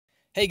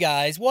Hey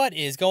guys, what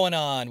is going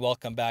on?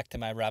 Welcome back to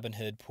my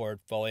Robinhood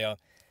portfolio.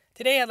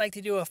 Today I'd like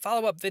to do a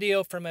follow-up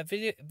video from a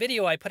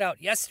video I put out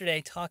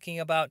yesterday talking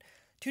about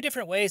two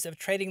different ways of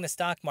trading the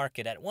stock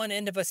market. At one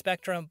end of a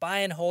spectrum, buy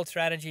and hold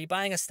strategy,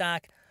 buying a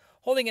stock,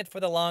 holding it for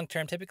the long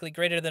term, typically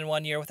greater than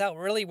 1 year, without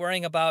really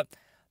worrying about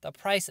the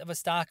price of a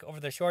stock over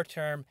the short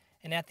term.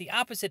 And at the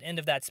opposite end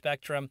of that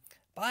spectrum,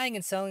 buying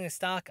and selling a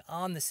stock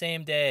on the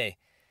same day.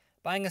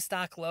 Buying a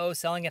stock low,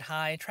 selling it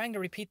high, and trying to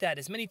repeat that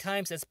as many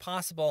times as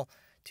possible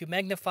to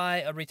magnify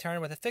a return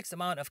with a fixed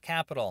amount of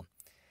capital.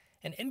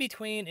 And in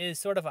between is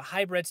sort of a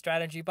hybrid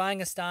strategy, buying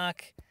a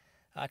stock,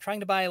 trying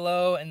to buy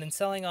low, and then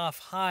selling off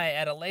high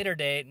at a later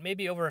date,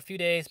 maybe over a few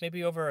days,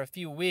 maybe over a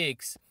few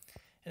weeks.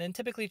 And then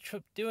typically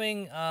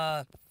doing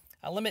a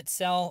limit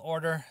sell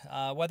order,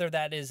 whether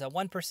that is a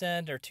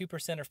 1% or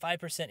 2% or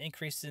 5%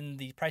 increase in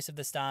the price of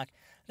the stock,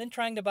 then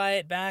trying to buy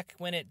it back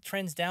when it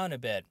trends down a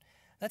bit.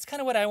 That's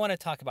kind of what I want to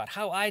talk about,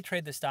 how I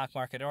trade the stock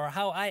market or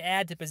how I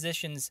add to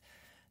positions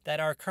that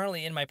are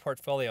currently in my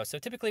portfolio. So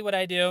typically what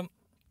I do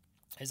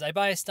is I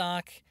buy a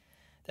stock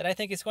that I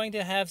think is going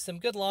to have some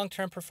good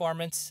long-term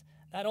performance,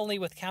 not only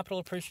with capital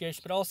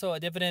appreciation, but also a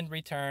dividend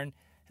return.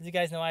 As you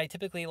guys know, I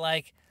typically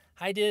like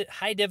high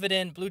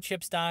dividend blue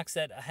chip stocks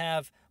that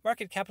have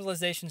market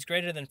capitalizations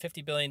greater than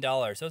 $50 billion.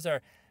 Those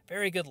are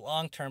very good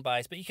long-term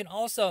buys, but you can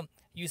also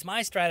use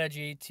my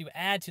strategy to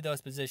add to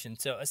those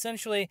positions. So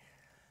essentially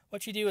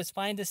what you do is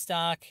find a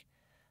stock,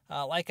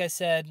 like I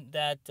said,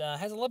 that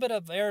has a little bit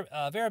of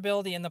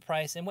variability in the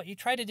price. And what you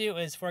try to do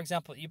is, for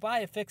example, you buy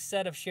a fixed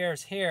set of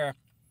shares here.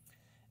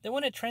 Then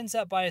when it trends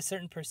up by a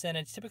certain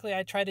percentage, typically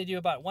I try to do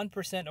about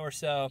 1% or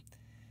so.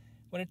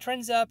 When it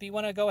trends up, you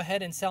want to go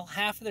ahead and sell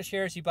half of the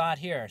shares you bought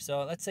here.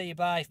 So let's say you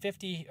buy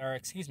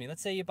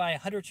let's say you buy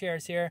 100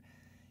 shares here.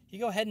 You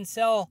go ahead and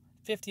sell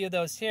 50 of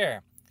those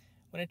here.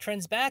 When it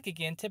trends back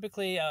again,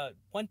 typically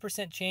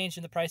 1% change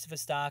in the price of a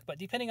stock, but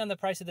depending on the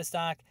price of the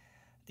stock,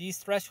 these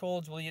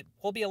thresholds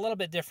will be a little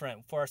bit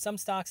different. For some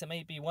stocks, it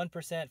may be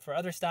 1%. For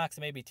other stocks,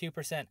 it may be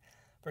 2%.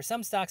 For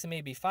some stocks, it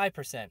may be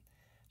 5%. Then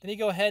you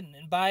go ahead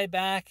and buy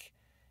back,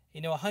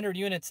 100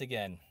 units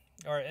again.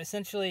 Or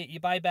essentially, you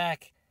buy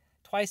back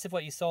twice of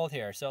what you sold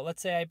here. So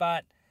let's say I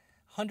bought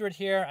 100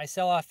 here, I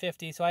sell off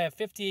 50, so I have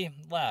 50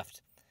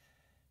 left.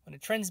 When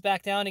it trends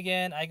back down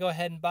again, I go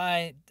ahead and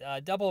buy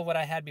double of what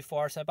I had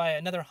before. So I buy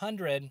another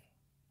 100,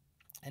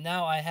 and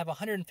now I have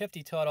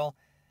 150 total.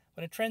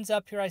 When it trends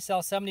up here, I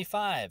sell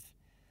 75.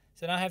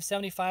 So now I have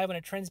 75. When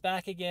it trends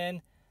back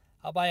again,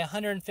 I'll buy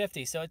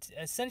 150. So it's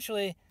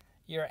essentially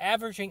you're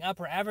averaging up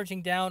or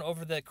averaging down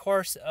over the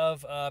course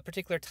of a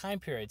particular time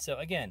period. So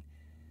again,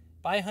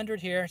 buy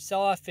 100 here,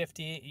 sell off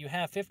 50. You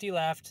have 50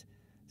 left.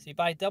 So you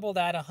buy double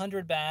that,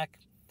 100 back.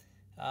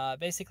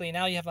 Basically,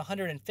 now you have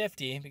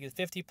 150 because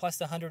 50 plus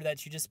the 100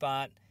 that you just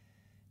bought.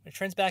 When it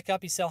trends back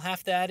up, you sell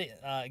half that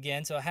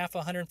again. So half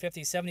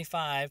 150,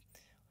 75.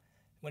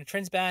 When it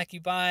trends back,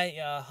 you buy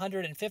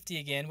 150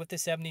 again with the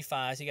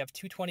 75, so you have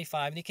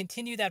 225, and you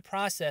continue that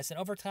process, and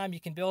over time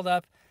you can build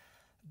up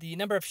the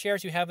number of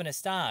shares you have in a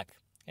stock.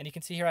 And you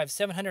can see here I have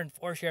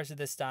 704 shares of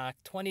this stock,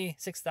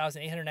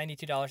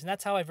 $26,892, and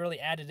that's how I've really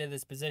added to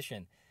this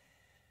position.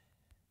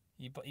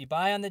 You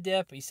buy on the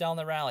dip, you sell on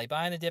the rally,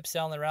 buy on the dip,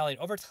 sell on the rally,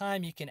 and over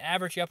time you can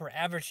average up or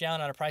average down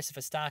on a price of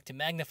a stock to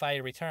magnify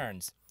your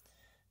returns.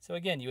 So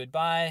again, you would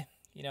buy,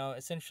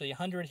 essentially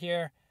 100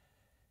 here,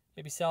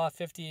 maybe sell off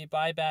 50,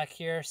 buy back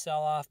here,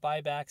 sell off, buy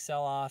back,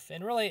 sell off.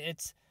 And really,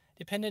 it's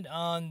dependent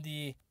on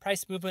the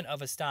price movement of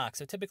a stock.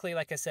 So typically,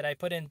 like I said, I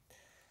put in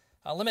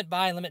a limit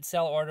buy and limit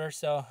sell order.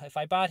 So if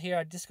I bought here,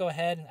 I'd just go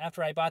ahead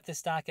after I bought this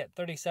stock at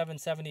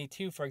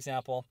 37.72, for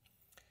example,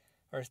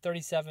 or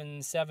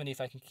 37.70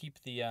 if I can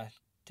keep the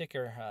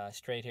ticker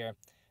straight here.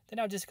 Then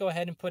I'll just go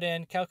ahead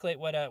and calculate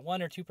what a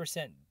 1 or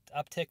 2%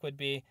 uptick would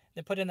be,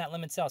 then put in that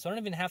limit sell. So I don't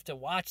even have to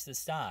watch the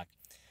stock.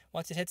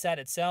 Once it hits that,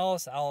 it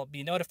sells. I'll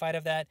be notified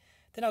of that.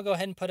 Then I'll go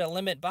ahead and put a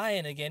limit buy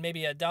in again,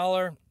 maybe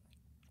 $1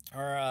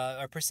 or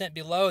a percent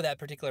below that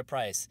particular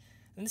price.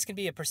 And this can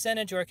be a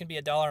percentage or it can be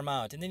a dollar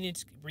amount. And then you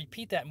just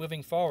repeat that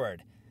moving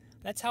forward.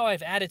 That's how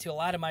I've added to a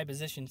lot of my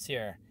positions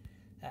here.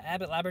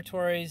 Abbott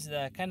Laboratories,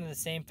 kind of the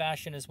same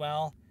fashion as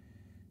well.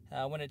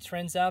 When it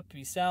trends up,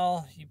 you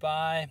sell, you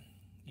buy,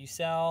 you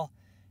sell.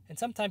 And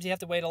sometimes you have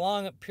to wait a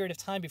long period of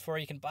time before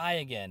you can buy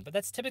again. But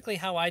that's typically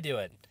how I do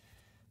it.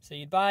 So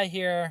you'd buy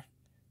here,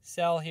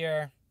 sell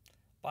here,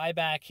 buy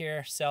back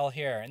here, sell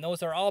here. And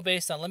those are all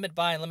based on limit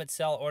buy and limit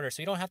sell orders.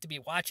 So you don't have to be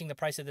watching the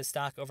price of this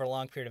stock over a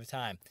long period of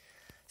time.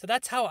 So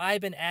that's how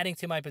I've been adding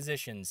to my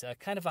positions,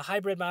 kind of a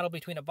hybrid model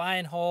between a buy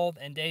and hold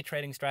and day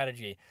trading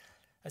strategy.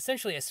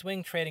 Essentially a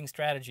swing trading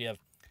strategy of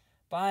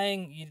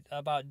buying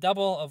about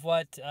double of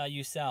what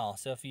you sell.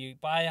 So if you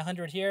buy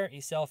 100 here,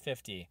 you sell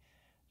 50.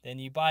 Then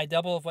you buy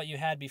double of what you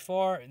had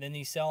before, and then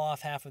you sell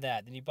off half of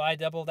that. Then you buy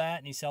double that,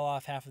 and you sell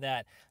off half of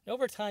that. And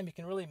over time, you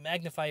can really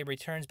magnify your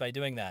returns by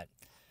doing that.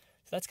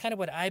 So that's kind of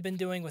what I've been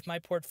doing with my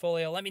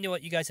portfolio. Let me know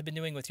what you guys have been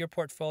doing with your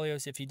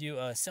portfolios if you do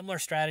a similar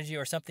strategy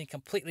or something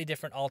completely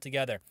different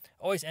altogether.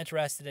 Always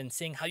interested in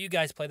seeing how you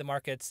guys play the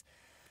markets.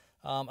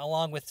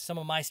 along with some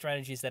of my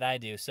strategies that I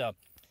do. So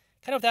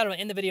kind of with that, I'm going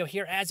to end the video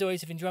here. As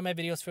always, if you enjoy my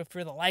videos, feel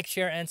free to like,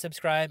 share, and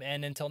subscribe.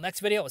 And until next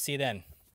video, we'll see you then.